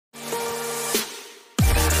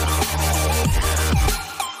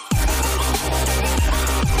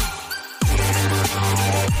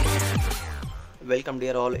Welcome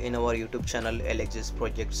dear all in our YouTube channel Elexys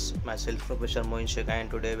projects. Myself Professor Moin, Shaikh,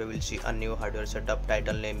 and today we will see a new hardware setup.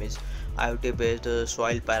 Title name is IoT based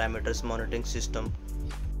soil parameters monitoring system.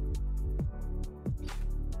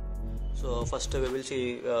 So first we will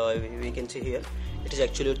see, we can see here it is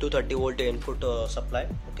actually 230 volt input supply.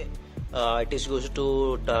 Okay, it is used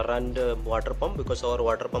to run the water pump because our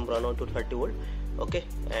water pump run on 230 volt. Okay,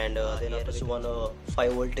 and then there is one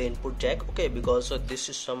 5 volt input jack. Okay, because this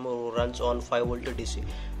system runs on 5 volt DC,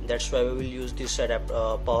 that's why we will use this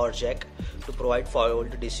power jack to provide 5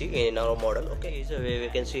 volt DC in our model. Okay, so we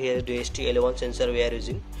can see here the ST11 sensor we are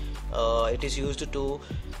using. It is used to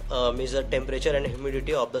measure temperature and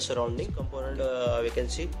humidity of the surrounding component. We can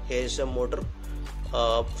see here is a motor,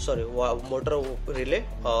 motor relay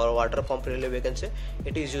or water pump relay. We can say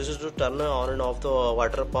it is used to turn on and off the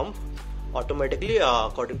water pump automatically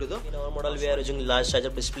according to the. In our model we are using large size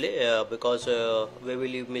of display because we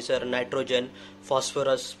will measure nitrogen,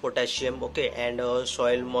 phosphorus, potassium, okay, and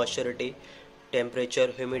soil moisturity, temperature,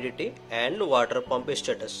 humidity, and water pump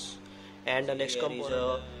status. And the next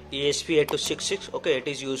component is ESP8266. okay, it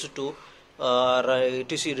is used to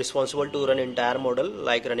it is responsible to run entire model,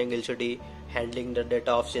 like running LCD, handling the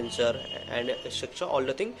data of sensor and etc. all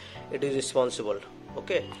the thing it is responsible.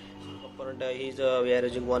 Okay, we are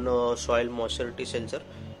using one soil moisturity sensor.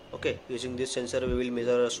 Okay, using this sensor we will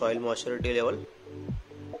measure soil moisturity level.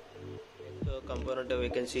 The component we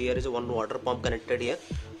can see here is one water pump connected here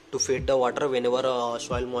to feed the water whenever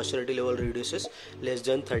soil moisturity level reduces less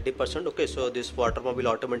than 30%. okay, so this water pump will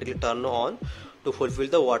automatically turn on to fulfill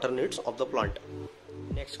the water needs of the plant.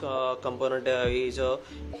 Next component is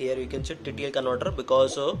here we can see TTL converter,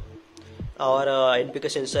 because our NPK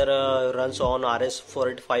sensor runs on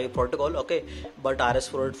RS485 protocol. Okay, but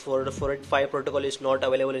RS485 protocol is not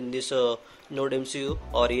available in this node MCU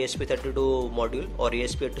or ESP32 module or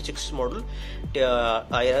ESP86 module.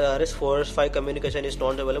 RS485 communication is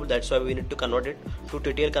not available, that's why we need to convert it to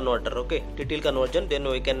TTL converter. Okay, TTL conversion, then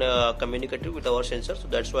we can communicate it with our sensor, so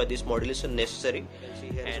that's why this module is necessary. You can see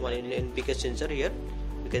here is one NPK sensor here,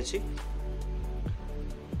 you can see.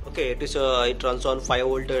 Okay, it is it runs on 5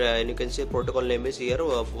 volt and you can see protocol name is here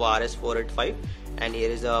of RS485, and here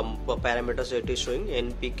is the parameters it is showing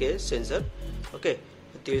NPK sensor. Okay,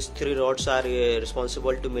 these 3 rods are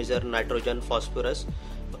responsible to measure nitrogen, phosphorus.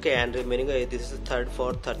 Okay, and remaining this is the third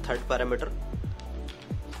parameter.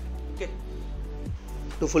 Okay,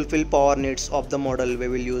 to fulfill power needs of the model we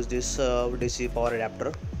will use this DC power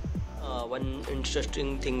adapter. One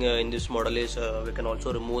interesting thing in this model is we can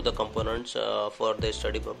also remove the components for the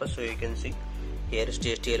study purpose. So you can see here is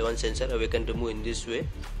ST11 sensor, we can remove in this way.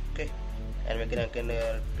 Okay, and we can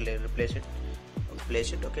replace it,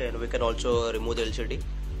 place it. Okay, and we can also remove the LCD,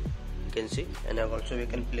 you can see, and also we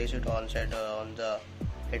can place it on side on the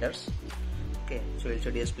headers. Okay, so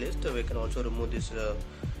LCD is placed, we can also remove this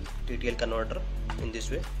TTL converter in this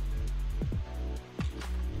way.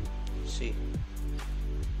 See,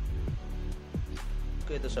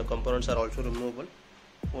 okay, the components are also removable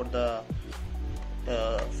for the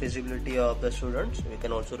feasibility of the students. We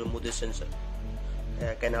can also remove this sensor,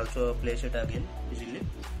 can also place it again easily.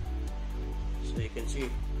 So you can see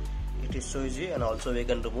it is so easy, and also we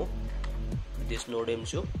can remove this node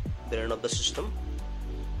MCU brain of the system.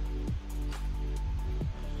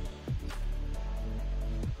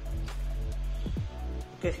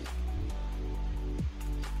 Okay,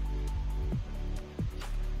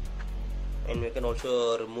 and we can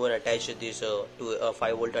also remove and attach this to a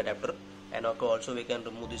 5 volt adapter, and also we can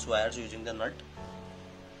remove these wires using the nut.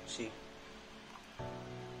 See,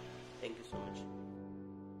 thank you so much.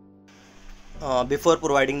 Before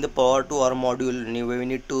providing the power to our module, we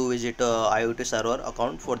need to visit IoT server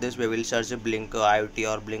account. For this we will search Blynk IoT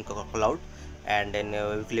or Blynk cloud, and then we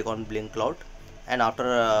will click on Blynk cloud, and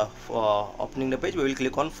after opening the page we will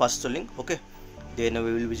click on first link. Okay, then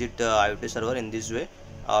we will visit the IoT server in this way.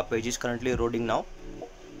 Page is currently loading now.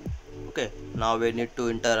 Okay, now we need to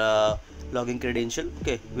enter login credential,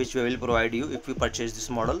 okay, which we will provide you if you purchase this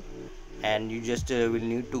model, and you just will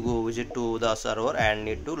need to go visit to the server and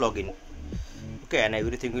need to log in. Okay, and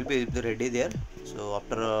everything will be ready there. So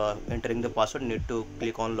after entering the password, need to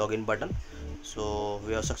click on login button. So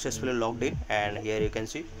we are successfully logged in, and here you can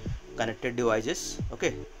see connected devices.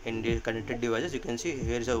 Okay, in the connected devices you can see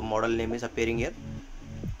here is a model name is appearing here,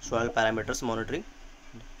 soil parameters monitoring.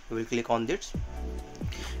 We will click on this,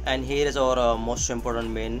 and here is our most important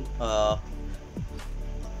main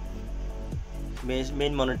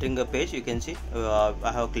monitoring page. You can see I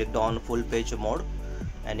have clicked on full page mode,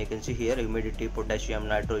 and you can see here humidity, potassium,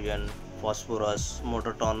 nitrogen, phosphorus,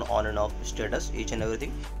 motor turn on and off status, each and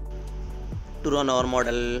everything. To run our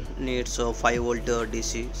model needs a 5 volt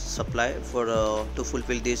DC supply. For to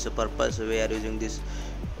fulfill this purpose, we are using this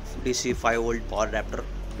DC 5 volt power adapter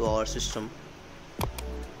to our system,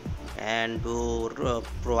 and to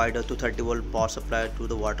provide a 230 volt power supply to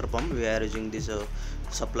the water pump, we are using this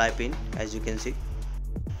supply pin, as you can see.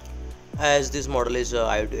 As this model is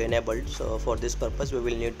IoT enabled, so for this purpose we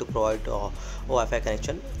will need to provide Wi-Fi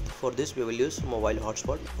connection. For this we will use mobile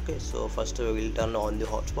hotspot. Okay, so first we will turn on the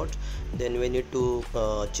hotspot, then we need to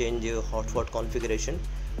change the hotspot configuration.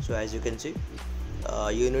 So as you can see,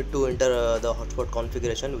 you need to enter the hotspot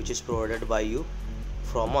configuration which is provided by you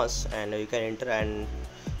from us, and you can enter, and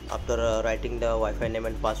after writing the Wi-Fi name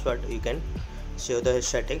and password, you can save the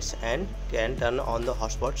settings and can turn on the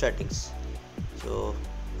hotspot settings. So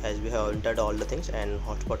as we have entered all the things, and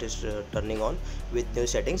hotspot is turning on with new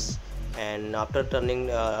settings, and after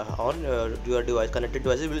turning on, your device connected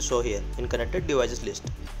devices will show here in connected devices list.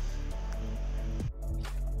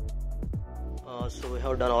 So we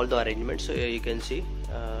have done all the arrangements. So you can see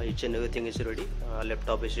each and everything is ready.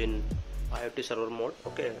 Laptop is in IoT server mode.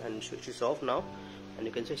 Okay, and switch is off now, and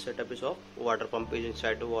you can see setup is off. Water pump is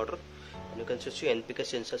inside the water, and you can see NPK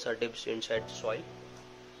sensors are dipped inside the soil.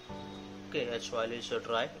 Okay, as soil is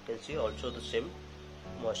dry, you can see also the same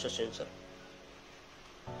moisture sensor.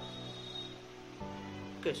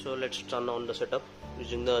 Okay, so let's turn on the setup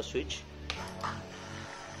using the switch.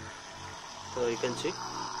 So you can see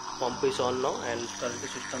pump is on now, and currently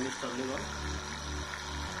system is turning on.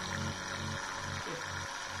 Okay.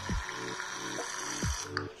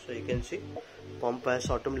 So you can see pump has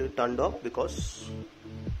automatically turned off because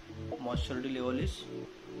moisture level is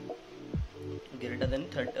greater than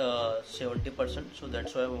 70%, so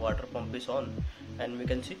that's why water pump is on. And we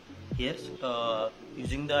can see here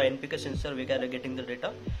using the NPK sensor we are getting the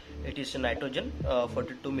data. It is nitrogen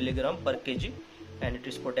 42 milligram per kg, and it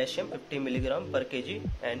is potassium 50 milligram per kg,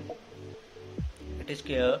 and it is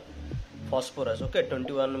phosphorus, okay,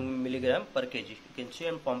 21 milligram per kg. You can see,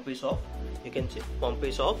 and pump is off. You can see pump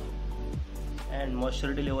is off, and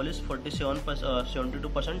moisture level is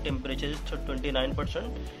 72%, temperature is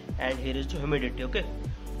 29%, and here is the humidity. Okay,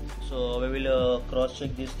 so we will cross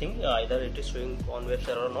check this thing, either it is showing on web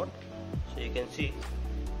server or not. So you can see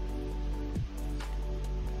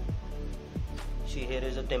here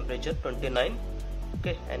is the temperature 29.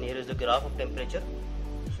 Okay, and here is the graph of temperature.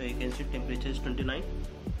 So you can see temperature is 29.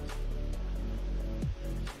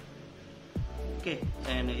 Okay,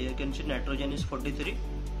 and you can see nitrogen is 43.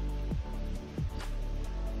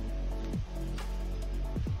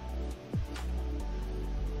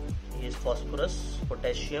 Is phosphorus,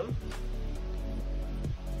 potassium,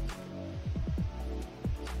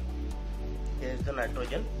 here is the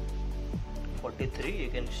nitrogen 43. You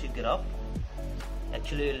can see graph.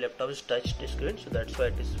 Actually laptop is touch screen, so that's why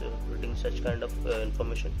it is putting such kind of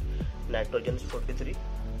information. Nitrogen is 43, you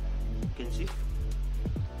can see.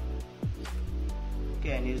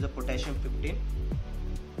 Okay, and here is the potassium 15,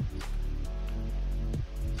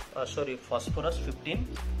 sorry, phosphorus 15.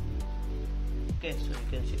 Okay, so you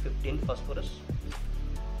can see 15 phosphorus,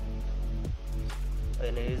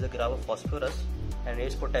 and here is the graph of phosphorus, and here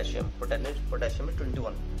is potassium. Potassium is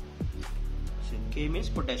 21. So K means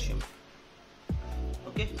potassium.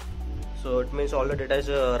 Okay, so it means all the data is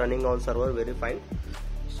running on server very fine.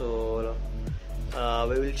 So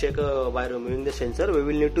we will check by removing the sensor. We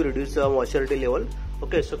will need to reduce the moisture level.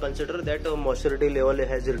 Okay, so consider that moisture level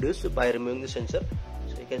has reduced by removing the sensor.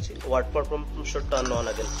 So you can see water pump should turn on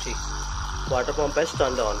again. See, water pump has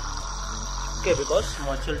turned on. Okay, because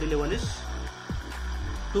moisture level is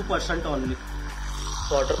 2% only.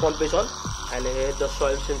 Water pump is on, and here the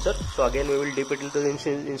soil sensor. So again we will dip it into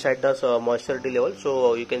inside the moisture level.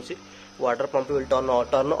 So you can see water pump will turn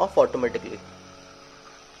off automatically.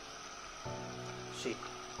 See,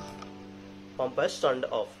 pump has turned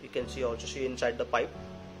off. You can see also see inside the pipe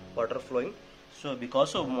water flowing. So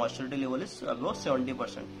because of moisture level is above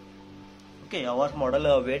 70%. Okay, our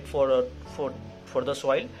model wait for the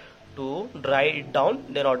soil to dry it down,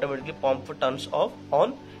 then automatically pump turns off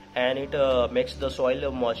on, and it makes the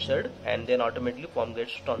soil moistured, and then automatically pump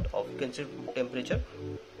gets turned off. You can see temperature,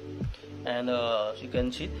 and you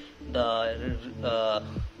can see the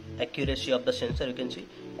accuracy of the sensor. You can see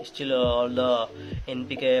still all the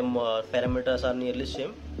NPK parameters are nearly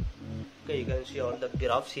same. Okay, you can see all the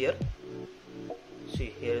graphs here.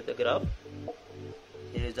 See, here is the graph,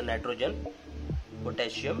 here is the nitrogen,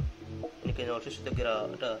 potassium, and you can also see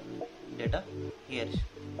the data here,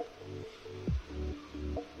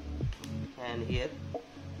 and here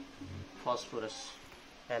phosphorus,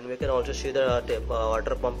 and we can also see the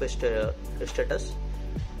water pump status.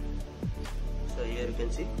 So here you can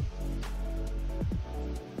see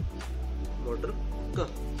motor.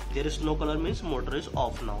 Okay. There is no color means motor is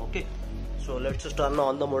off now. Okay. So let's just turn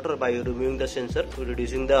on the motor by removing the sensor,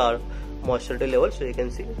 reducing the moisture level. So you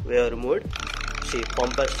can see we have removed. See,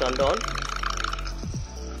 pump has turned on.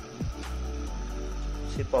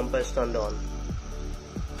 See, pump has turned on.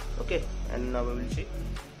 Okay, and now we will see.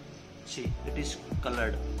 See, it is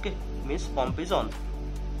colored. Okay, means pump is on.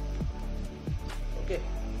 Okay.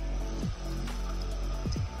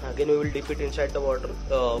 Again we will dip it inside the water,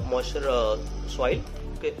 moisture soil.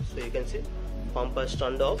 Okay, so you can see pump has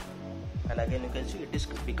turned off, and again you can see it is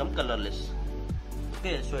become colorless.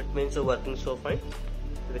 Okay, so it means working so fine.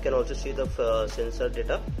 We can also see the sensor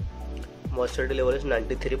data. Moisture level is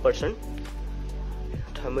 93%.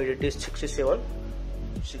 Humidity is 67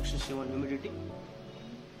 humidity.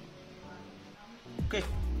 Okay,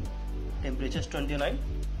 temperature is 29.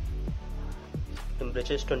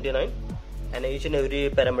 And each and every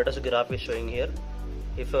parameters graph is showing here.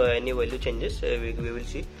 If any value changes, we will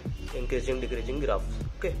see increasing, decreasing graph.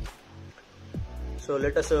 Okay, so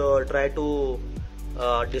let us try to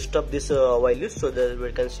disturb this values so that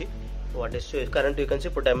we can see what is currently. You can see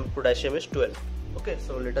potassium is 12. Okay,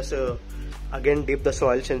 so let us again dip the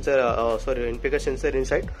soil sensor, NPK sensor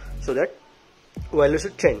inside so that value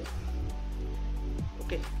should change.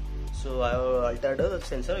 Okay, so I have altered the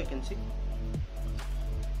sensor. You can see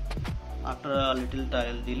after a little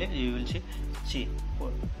delay you will see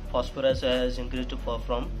phosphorus has increased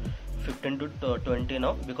from 15 to 20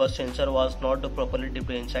 now, because sensor was not properly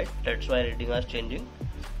dipped inside. That's why reading is changing.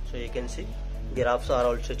 So you can see graphs are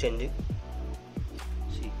also changing.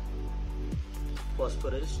 See,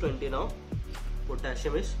 phosphorus is 20 now,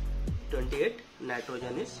 potassium is 28,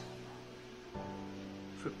 nitrogen is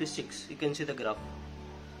 56. You can see the graph.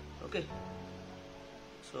 Okay,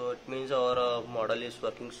 so it means our model is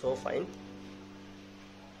working so fine.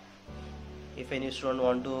 If any student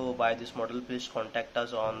want to buy this model, please contact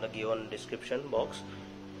us on the given description box.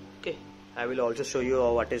 Okay, I will also show you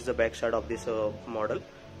what is the back side of this model.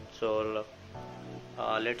 So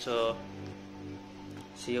let's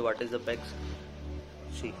see what is the back.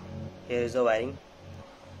 See, here is the wiring.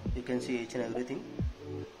 You can see each and everything.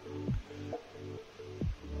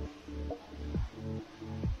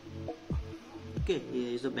 Okay,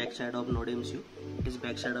 here is the back side of node MCU. It is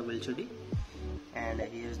back side of LCD, and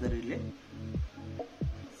here is the relay.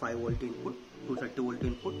 5 volt input, 230 volt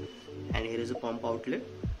input, and here is a pump outlet,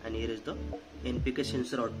 and here is the NPK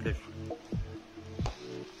sensor outlet.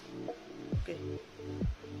 Okay.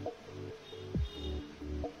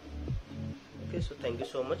 Okay, so thank you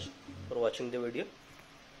so much for watching the video.